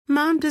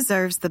Mom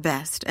deserves the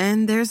best,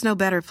 and there's no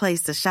better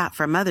place to shop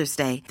for Mother's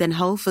Day than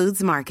Whole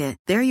Foods Market.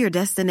 They're your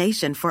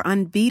destination for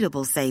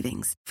unbeatable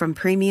savings, from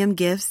premium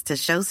gifts to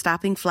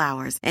show-stopping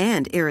flowers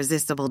and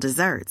irresistible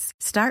desserts.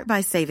 Start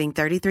by saving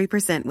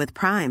 33% with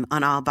Prime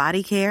on all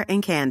body care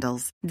and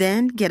candles.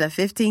 Then get a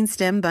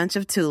 15-stem bunch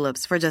of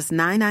tulips for just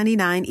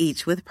 $9.99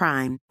 each with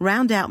Prime.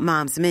 Round out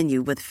Mom's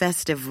menu with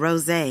festive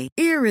rosé,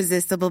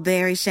 irresistible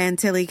berry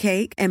chantilly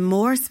cake, and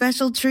more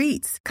special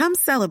treats. Come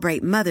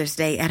celebrate Mother's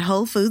Day at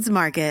Whole Foods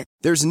Market.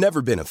 There's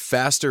never been a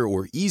faster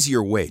or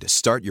easier way to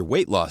start your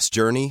weight loss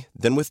journey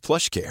than with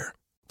PlushCare.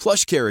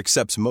 PlushCare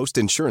accepts most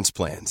insurance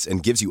plans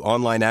and gives you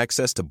online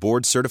access to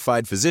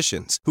board-certified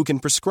physicians who can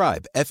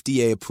prescribe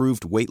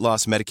FDA-approved weight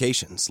loss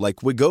medications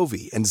like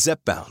Wegovy and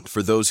Zepbound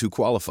for those who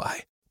qualify.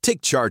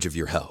 Take charge of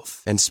your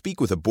health and speak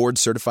with a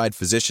board-certified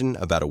physician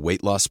about a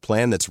weight loss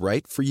plan that's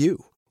right for you.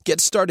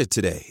 Get started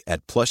today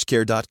at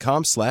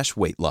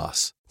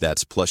plushcare.com/weightloss.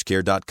 That's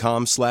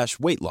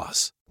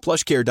plushcare.com/weightloss.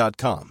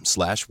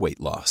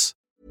 plushcare.com/weightloss.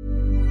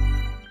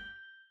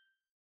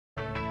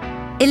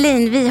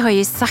 Elaine, vi har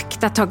ju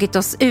sakta tagit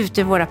oss ut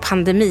ur våra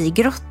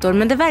pandemigrottor,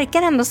 men det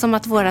verkar ändå som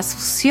att våra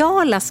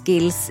sociala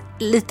skills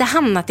lite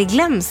hamnat i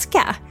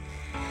glömska.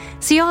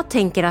 Så jag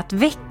tänker att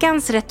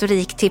veckans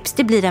retoriktips,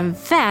 det blir en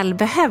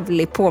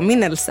välbehövlig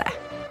påminnelse.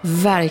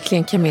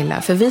 Verkligen,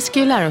 Camilla, för vi ska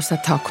ju lära oss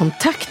att ta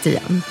kontakt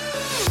igen.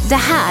 Det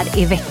här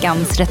är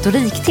veckans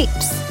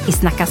retoriktips i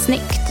Snacka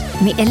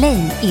snyggt med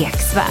Elaine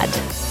Eksvärd.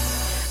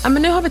 Ja,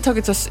 men nu har vi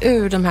tagit oss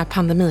ur de här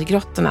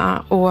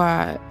pandemigrottorna och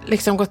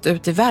liksom gått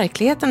ut i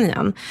verkligheten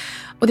igen.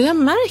 Och det jag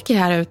märker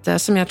här ute,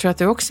 som jag tror att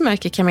du också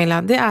märker,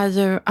 Camilla, det är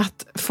ju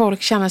att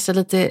folk känner sig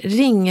lite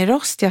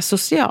ringrostiga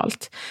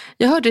socialt.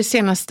 Jag hörde det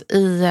senast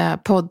i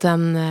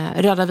podden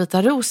Röda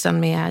vita rosen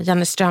med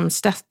Jenny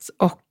Strömstedt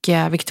och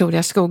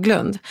Victoria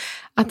Skoglund.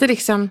 Att det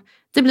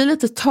blir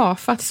lite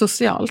tafatt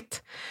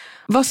socialt.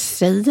 Vad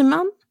säger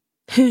man?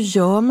 Hur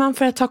gör man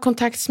för att ta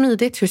kontakt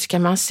smidigt? Hur ska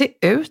man se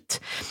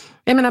ut?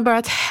 Jag menar, bara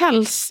att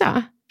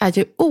hälsa är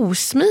ju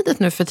osmidigt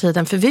nu för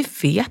tiden, för vi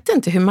vet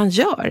inte hur man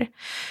gör.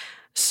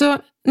 Så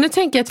nu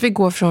tänker jag att vi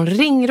går från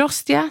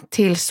ringrostiga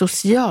till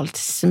socialt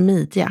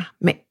smidiga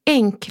med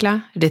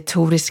enkla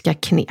retoriska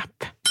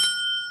knep.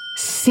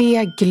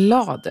 Se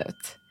glad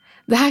ut.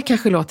 Det här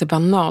kanske låter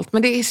banalt,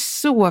 men det är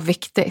så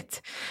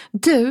viktigt.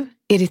 Du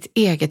är ditt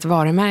eget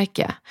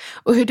varumärke.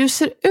 Och hur du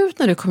ser ut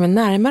när du kommer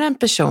närmare en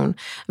person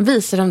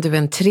visar om du är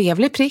en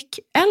trevlig prick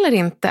eller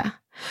inte.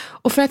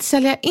 Och för att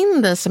sälja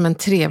in dig som en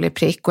trevlig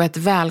prick och ett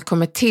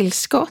välkommet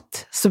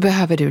tillskott så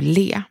behöver du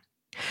le.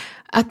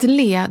 Att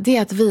le, det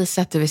är att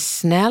visa att du är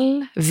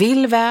snäll,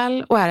 vill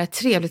väl och är ett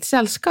trevligt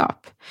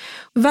sällskap.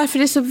 Varför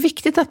det är så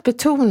viktigt att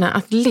betona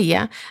att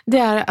le, det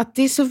är att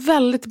det är så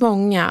väldigt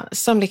många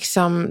som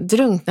liksom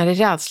drunknar i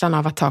rädslan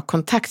av att ta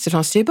kontakt, så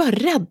de ser ju bara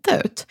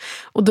rädda ut.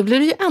 Och då blir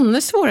det ju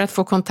ännu svårare att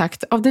få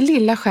kontakt av det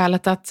lilla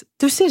skälet att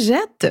du ser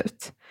rädd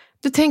ut.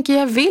 Du tänker,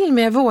 jag vill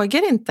men jag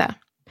vågar inte.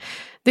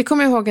 Det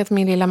kommer jag ihåg att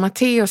min lilla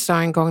Matteo sa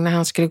en gång när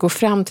han skulle gå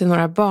fram till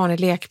några barn i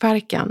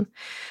lekparken.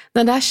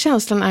 Den där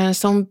känslan är en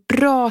sån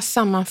bra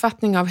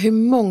sammanfattning av hur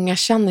många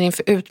känner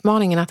inför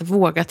utmaningen att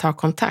våga ta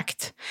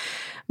kontakt.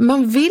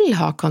 Man vill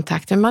ha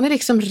kontakt, men man är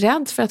liksom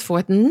rädd för att få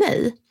ett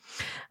nej.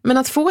 Men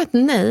att få ett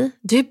nej,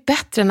 det är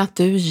bättre än att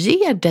du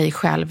ger dig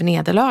själv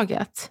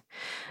nederlaget.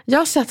 Jag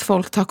har sett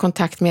folk ta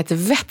kontakt med ett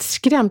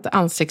vettskrämt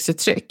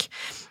ansiktsuttryck.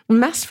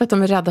 Mest för att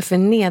de är rädda för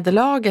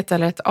nederlaget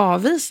eller ett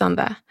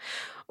avvisande.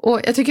 Och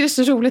jag tycker det är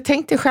så roligt.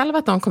 Tänk dig själv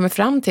att de kommer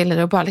fram till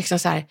dig och bara liksom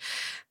så här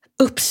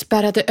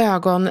uppspärrade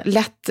ögon,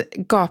 lätt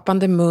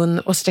gapande mun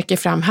och sträcker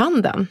fram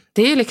handen.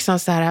 Det är ju liksom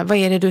så här, vad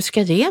är det du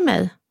ska ge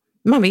mig?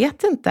 Man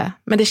vet inte,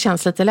 men det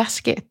känns lite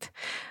läskigt.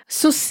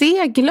 Så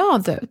se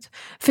glad ut.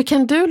 För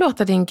kan du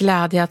låta din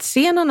glädje att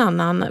se någon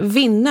annan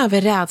vinna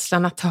över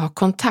rädslan att ta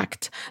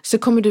kontakt, så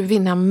kommer du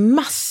vinna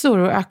massor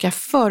och öka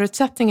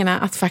förutsättningarna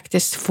att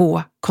faktiskt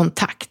få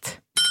kontakt.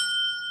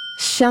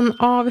 Känn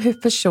av hur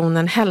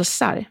personen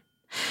hälsar.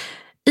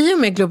 I och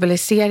med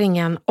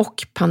globaliseringen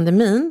och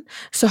pandemin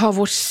så har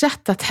vårt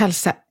sätt att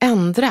hälsa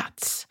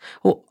ändrats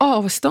och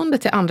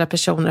avståndet till andra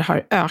personer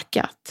har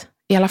ökat,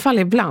 i alla fall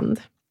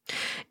ibland.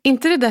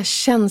 Inte det där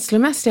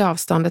känslomässiga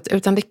avståndet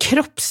utan det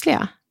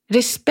kroppsliga.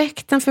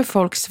 Respekten för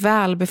folks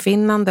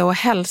välbefinnande och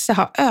hälsa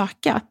har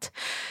ökat.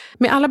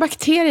 Med alla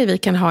bakterier vi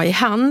kan ha i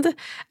hand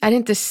är det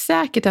inte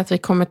säkert att vi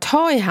kommer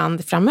ta i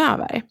hand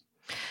framöver.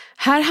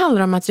 Här handlar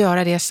det om att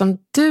göra det som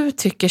du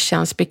tycker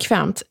känns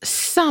bekvämt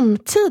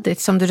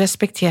samtidigt som du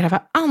respekterar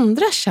vad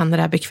andra känner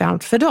är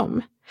bekvämt för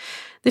dem.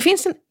 Det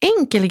finns en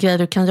enkel grej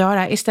du kan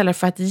göra istället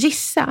för att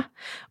gissa,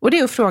 och det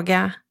är att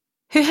fråga: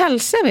 hur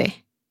hälsar vi?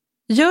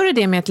 Gör du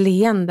det med ett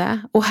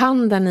leende och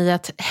handen i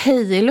ett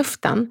hej i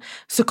luften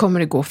så kommer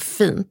det gå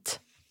fint.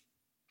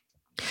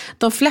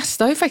 De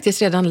flesta har ju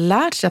faktiskt redan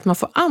lärt sig att man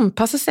får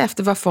anpassa sig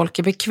efter vad folk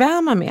är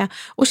bekväma med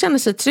och känner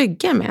sig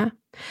trygga med.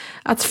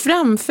 Att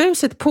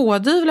framfuset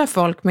pådyvla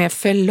folk med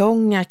för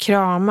långa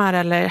kramar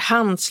eller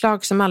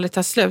handslag som aldrig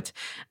tar slut,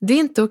 det är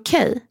inte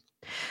okej.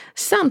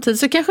 Samtidigt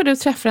så kanske du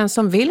träffar en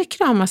som vill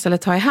kramas eller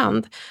ta i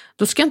hand.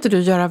 Då ska inte du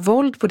göra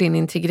våld på din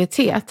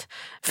integritet.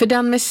 För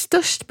den med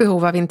störst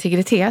behov av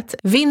integritet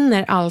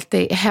vinner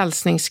alltid i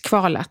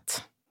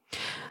hälsningskvalet.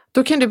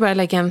 Då kan du bara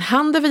lägga en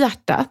hand över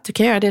hjärtat. Du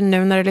kan göra det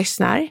nu när du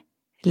lyssnar.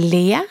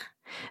 Le.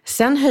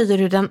 Sen höjer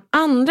du den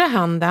andra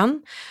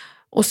handen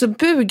och så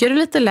bugar du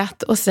lite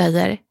lätt och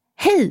säger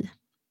hej.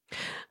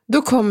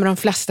 Då kommer de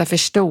flesta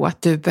förstå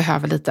att du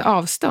behöver lite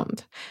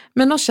avstånd.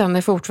 Men de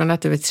känner fortfarande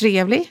att du är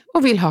trevlig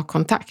och vill ha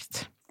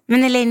kontakt.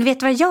 Men Elaine, vet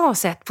du vad jag har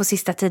sett på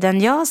sista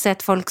tiden? Jag har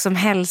sett folk som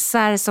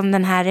hälsar som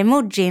den här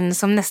emojin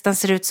som nästan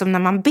ser ut som när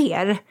man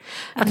ber.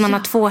 Att man har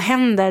 2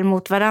 händer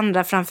mot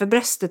varandra framför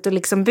bröstet och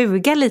liksom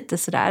bugar lite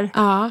sådär.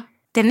 Ja.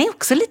 Den är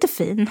också lite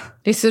fin.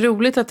 Det är så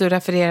roligt att du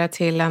refererar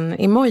till en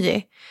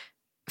emoji.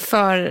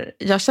 För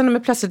jag känner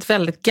mig plötsligt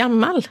väldigt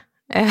gammal.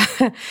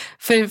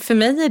 För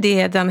mig är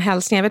det den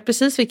hälsningen. Jag vet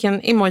precis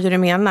vilken emoji du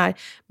menar.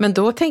 Men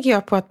då tänker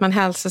jag på att man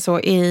hälsar så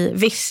i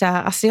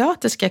vissa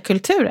asiatiska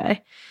kulturer.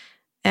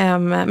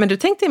 Men du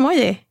tänkte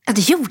emoji? Ja,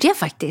 det gjorde jag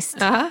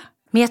faktiskt. Aha.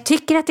 Men jag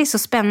tycker att det är så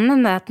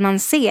spännande att man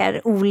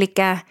ser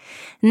olika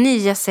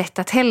nya sätt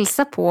att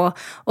hälsa på.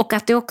 Och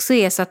att det också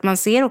är så att man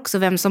ser också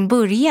vem som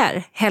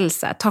börjar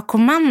hälsa, ta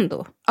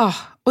kommando. Ja,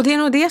 och det är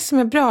nog det som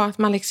är bra, att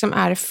man liksom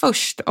är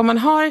först. Om man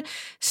har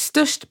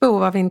störst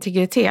behov av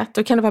integritet,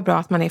 då kan det vara bra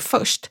att man är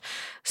först.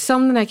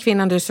 Som den här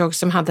kvinnan du såg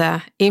som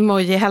hade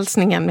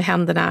emoji-hälsningen med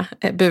händerna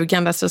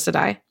bugandes och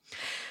sådär.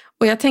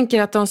 Och jag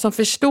tänker att de som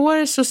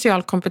förstår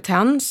social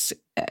kompetens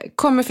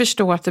kommer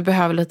förstå att du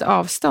behöver lite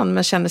avstånd,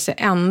 men känner sig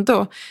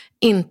ändå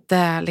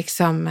inte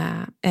liksom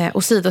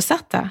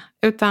åsidosatta.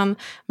 Utan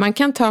man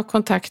kan ta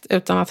kontakt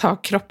utan att ha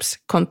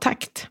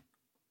kroppskontakt.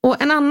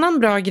 Och en annan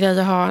bra grej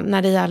att ha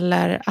när det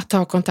gäller att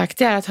ta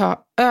kontakt är att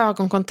ha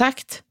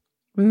ögonkontakt,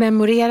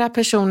 memorera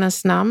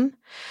personens namn.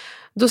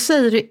 Då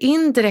säger du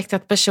indirekt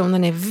att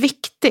personen är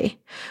viktig.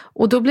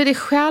 Och då blir det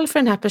skäl för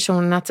den här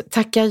personen att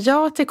tacka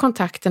ja till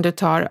kontakten du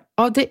tar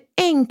av det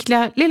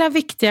enkla, lilla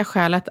viktiga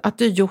skälet att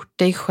du gjort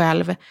dig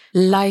själv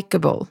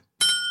likeable.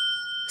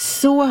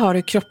 Så har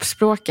du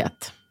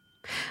kroppsspråket.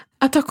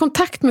 Att ha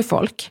kontakt med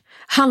folk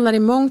handlar i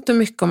mångt och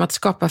mycket om att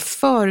skapa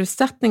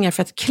förutsättningar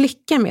för att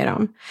klicka med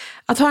dem.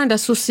 Att ha den där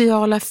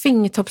sociala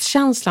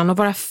fingertoppskänslan och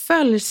vara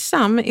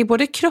följsam i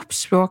både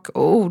kroppsspråk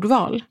och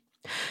ordval.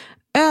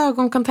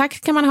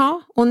 Ögonkontakt kan man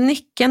ha och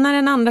nicka när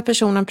den andra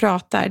personen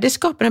pratar. Det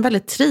skapar en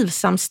väldigt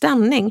trivsam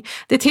stämning.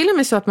 Det är till och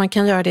med så att man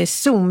kan göra det i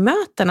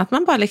Zoom-möten, att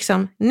man bara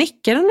liksom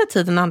nickar under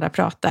tiden andra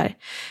pratar.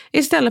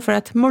 Istället för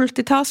att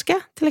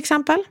multitaska till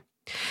exempel.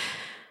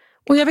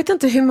 Och jag vet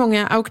inte hur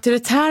många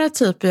auktoritära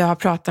typer jag har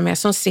pratat med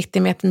som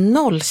sitter med ett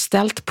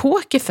nollställt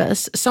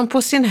pokerface som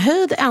på sin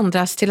höjd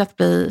ändras till att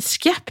bli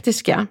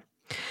skeptiska.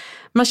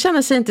 Man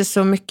känner sig inte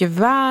så mycket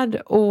värd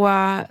och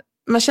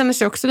man känner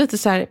sig också lite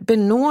så här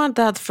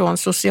benådad från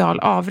social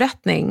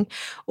avrättning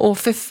och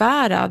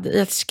förfärad i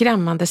ett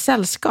skrämmande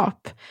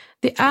sällskap.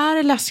 Det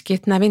är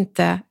läskigt när vi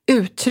inte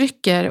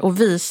uttrycker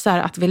och visar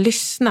att vi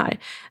lyssnar.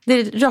 Det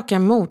är raka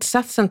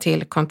motsatsen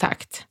till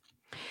kontakt.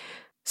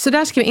 Så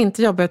där ska vi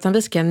inte jobba, utan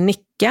vi ska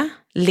nicka,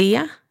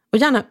 le och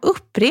gärna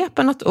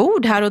upprepa något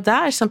ord här och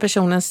där som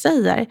personen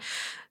säger.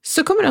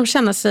 Så kommer de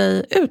känna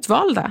sig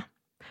utvalda.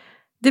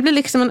 Det blir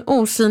liksom en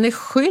osynlig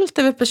skylt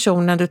över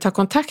personen du tar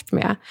kontakt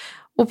med.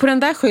 Och på den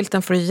där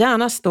skylten får du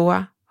gärna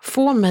stå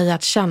 "Få mig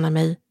att känna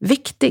mig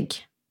viktig"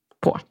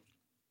 på.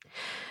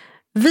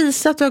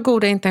 Visa att du har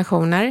goda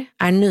intentioner,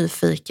 är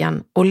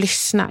nyfiken och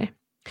lyssnar.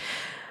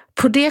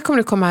 På det kommer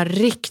du komma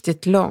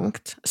riktigt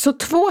långt. Så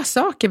 2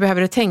 saker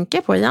behöver du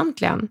tänka på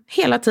egentligen,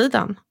 hela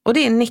tiden. Och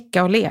det är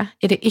nicka och le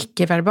i det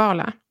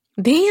icke-verbala.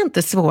 Det är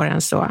inte svårare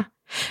än så.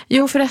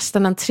 Jo,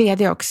 förresten den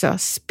 3:e också,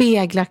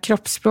 spegla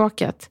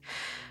kroppsspråket.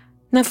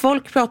 När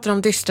folk pratar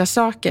om dystra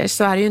saker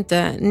så är det ju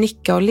inte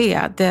nicka och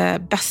le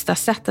det bästa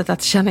sättet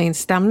att känna in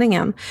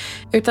stämningen.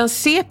 Utan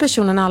se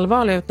personen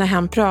allvarlig ut när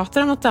hen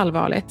pratar om något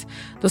allvarligt.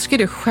 Då ska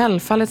du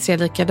självfallet se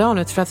likadan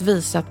ut för att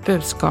visa att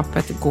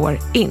budskapet går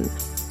in.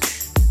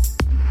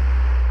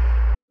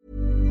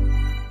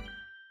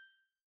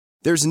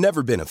 There's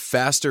never been a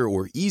faster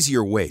or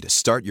easier way to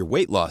start your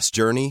weight loss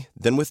journey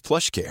than with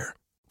PlushCare.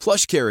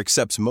 PlushCare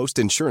accepts most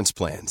insurance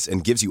plans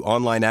and gives you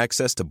online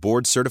access to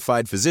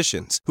board-certified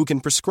physicians who can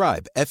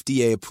prescribe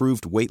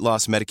FDA-approved weight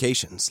loss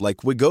medications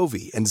like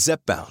Wegovy and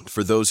Zepbound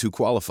for those who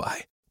qualify.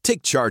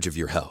 Take charge of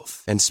your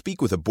health and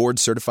speak with a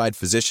board-certified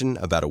physician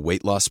about a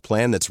weight loss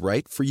plan that's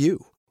right for you.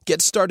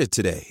 Get started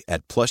today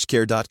at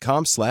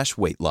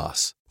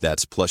plushcare.com/weightloss.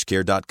 That's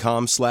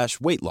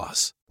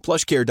plushcare.com/weightloss.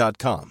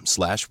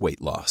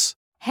 plushcare.com/weightloss.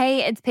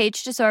 Hey, it's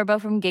Paige DeSorbo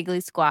from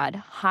Giggly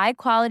Squad. High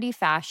quality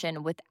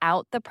fashion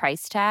without the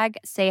price tag.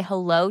 Say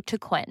hello to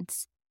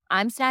Quince.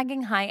 I'm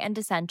snagging high-end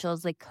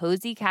essentials like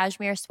cozy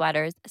cashmere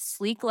sweaters,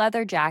 sleek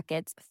leather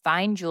jackets,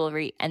 fine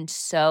jewelry, and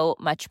so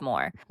much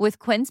more. With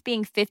Quince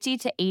being 50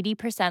 to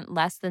 80%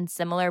 less than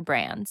similar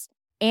brands.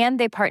 And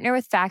they partner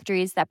with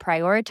factories that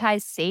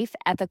prioritize safe,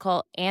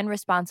 ethical, and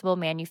responsible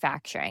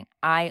manufacturing.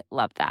 I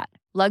love that.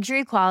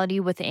 Luxury quality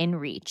within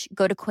reach.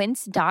 Go to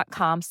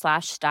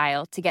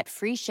quince.com/style to get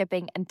free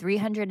shipping and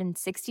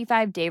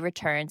 365-day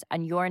returns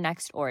on your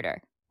next order.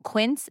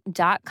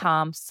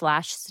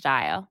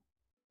 Quince.com/style.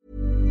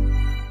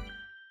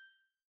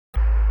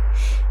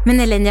 Men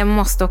Elaine, jag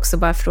måste också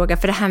bara fråga,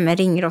 för det här med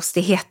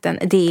ringrostigheten,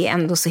 det är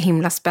ändå så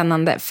himla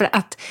spännande. För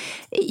att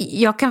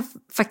jag kan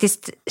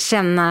faktiskt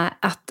känna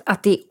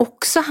att det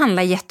också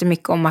handlar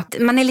jättemycket om att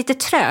man är lite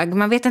trög.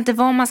 Man vet inte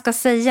vad man ska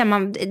säga.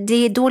 Det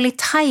är dålig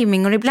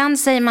timing och ibland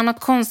säger man något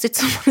konstigt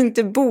som man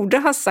inte borde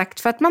ha sagt.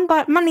 För att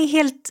man är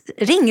helt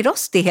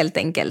ringrostig helt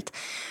enkelt.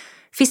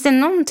 Finns det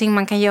någonting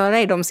man kan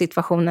göra i de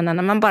situationerna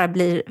när man bara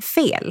blir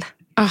fel?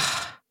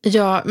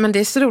 Ja, men det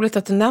är så roligt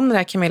att du nämner det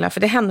här, Camilla,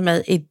 för det hände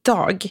mig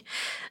idag.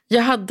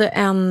 Jag hade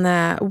en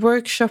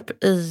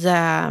workshop i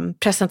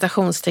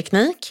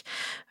presentationsteknik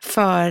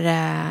för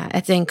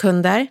ett gäng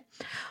kunder.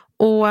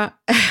 Och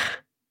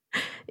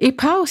i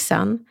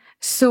pausen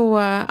så,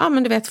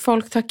 men du vet,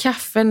 folk tar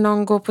kaffe,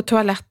 någon går på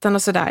toaletten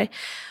och sådär.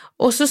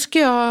 Och så ska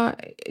jag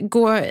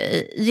gå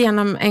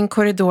genom en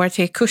korridor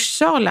till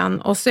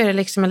kurssalen och så är det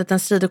liksom en liten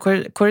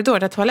sidokorridor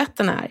där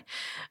toaletten är.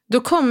 Då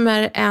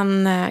kommer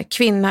en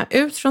kvinna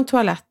ut från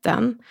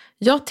toaletten.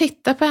 Jag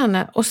tittar på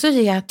henne och så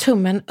ger jag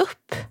tummen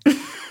upp.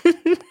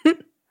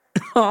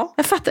 Ja.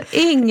 Jag fattar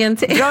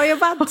ingenting. Bra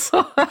jobbat.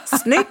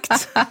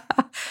 Snyggt.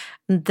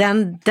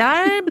 Den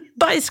där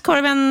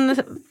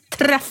bajskorven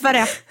träffar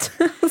rätt.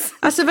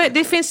 Alltså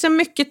det finns så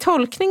mycket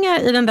tolkningar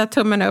i den där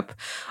tummen upp.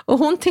 Och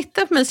hon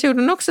tittade på mig så gjorde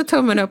hon också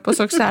tummen upp och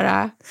såg så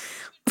här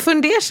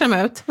fundersam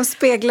ut. Och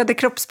speglade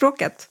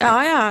kroppsspråket.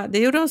 Ja, det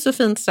gjorde hon så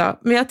fint så.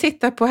 Men jag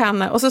tittade på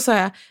henne och så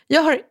sa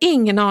jag har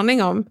ingen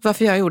aning om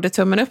varför jag gjorde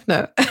tummen upp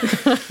nu.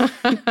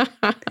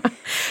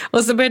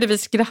 Och så började vi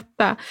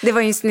skratta. Det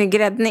var ju en snygg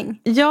räddning.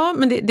 Ja,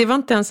 men det var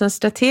inte ens en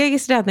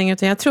strategisk räddning,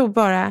 utan jag tror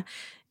bara,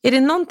 är det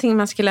någonting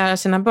man ska lära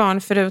sina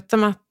barn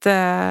förutom att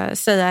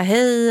säga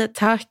hej,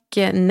 tack,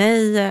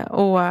 nej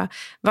och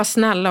vara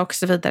snälla och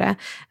så vidare,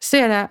 så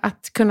är det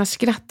att kunna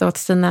skratta åt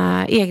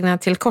sina egna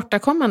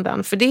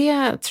tillkortakommanden. För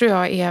det tror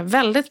jag är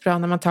väldigt bra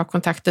när man tar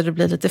kontakt och det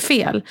blir lite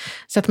fel.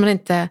 Så att man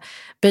inte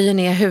böjer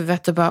ner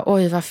huvudet och bara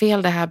oj vad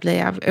fel det här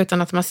blev,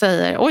 utan att man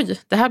säger oj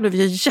det här blev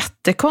ju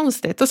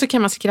jättekonstigt, och så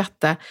kan man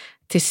skratta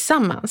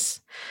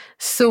tillsammans.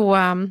 Så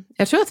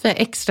jag tror att vi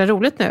är extra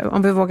roligt nu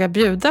om vi vågar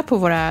bjuda på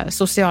våra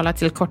sociala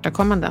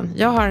tillkortakommanden.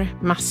 Jag har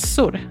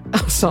massor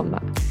av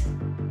sådana.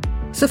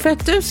 Så för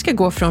att du ska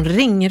gå från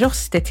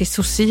ringrostig till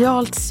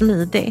socialt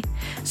smidig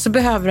så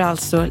behöver du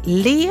alltså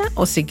le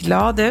och se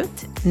glad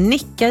ut,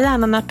 nicka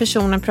gärna när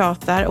personen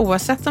pratar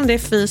oavsett om det är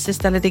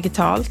fysiskt eller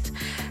digitalt,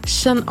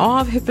 känn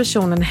av hur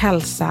personen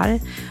hälsar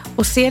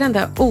och se den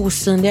där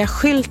osynliga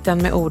skylten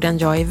med orden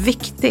jag är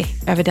viktig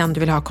över den du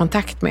vill ha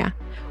kontakt med.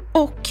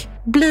 Och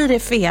blir det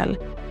fel,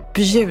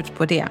 bjud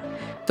på det.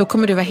 Då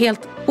kommer du vara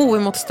helt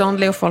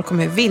oemotståndlig och folk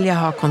kommer vilja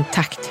ha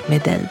kontakt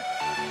med dig.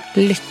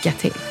 Lycka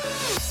till!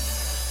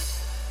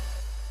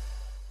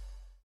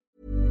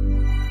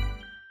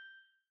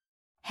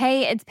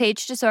 Hey, it's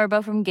Paige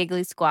DeSorbo from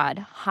Giggly Squad.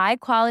 High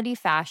quality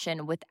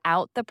fashion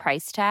without the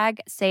price tag.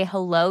 Say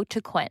hello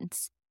to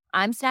Quince.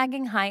 I'm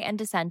snagging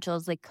high-end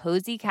essentials like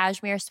cozy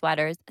cashmere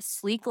sweaters,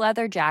 sleek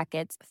leather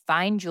jackets,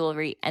 fine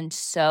jewelry, and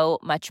so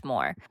much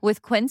more.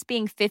 With Quince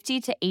being 50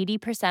 to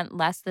 80%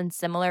 less than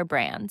similar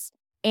brands.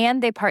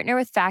 And they partner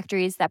with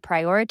factories that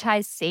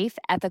prioritize safe,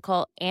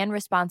 ethical, and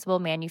responsible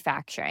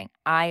manufacturing.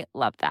 I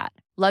love that.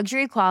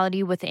 Luxury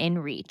quality within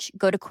reach.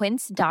 Go to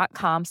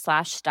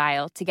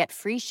quince.com/style to get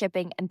free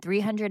shipping and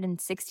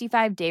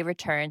 365-day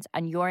returns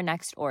on your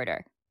next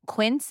order.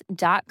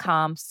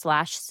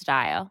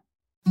 Quince.com/style.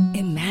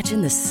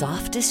 Imagine the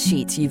softest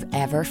sheets you've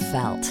ever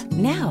felt.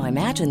 Now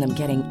imagine them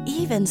getting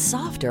even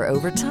softer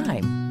over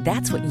time.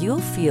 That's what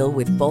you'll feel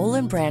with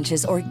Boll &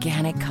 Branch's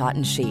organic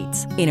cotton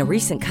sheets. In a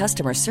recent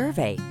customer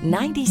survey,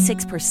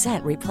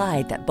 96%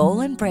 replied that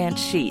Boll & Branch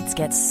sheets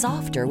get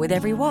softer with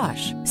every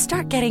wash.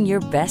 Start getting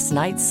your best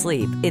night's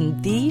sleep in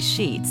these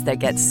sheets that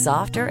get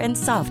softer and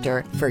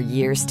softer for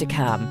years to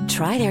come.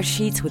 Try their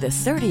sheets with a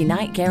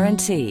 30-night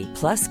guarantee.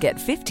 Plus, get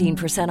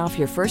 15% off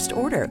your first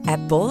order at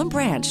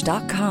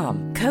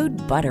bollandbranch.com. Code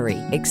BUTTERY.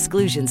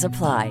 Exclusions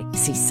apply.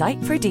 See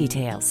site for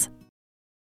details.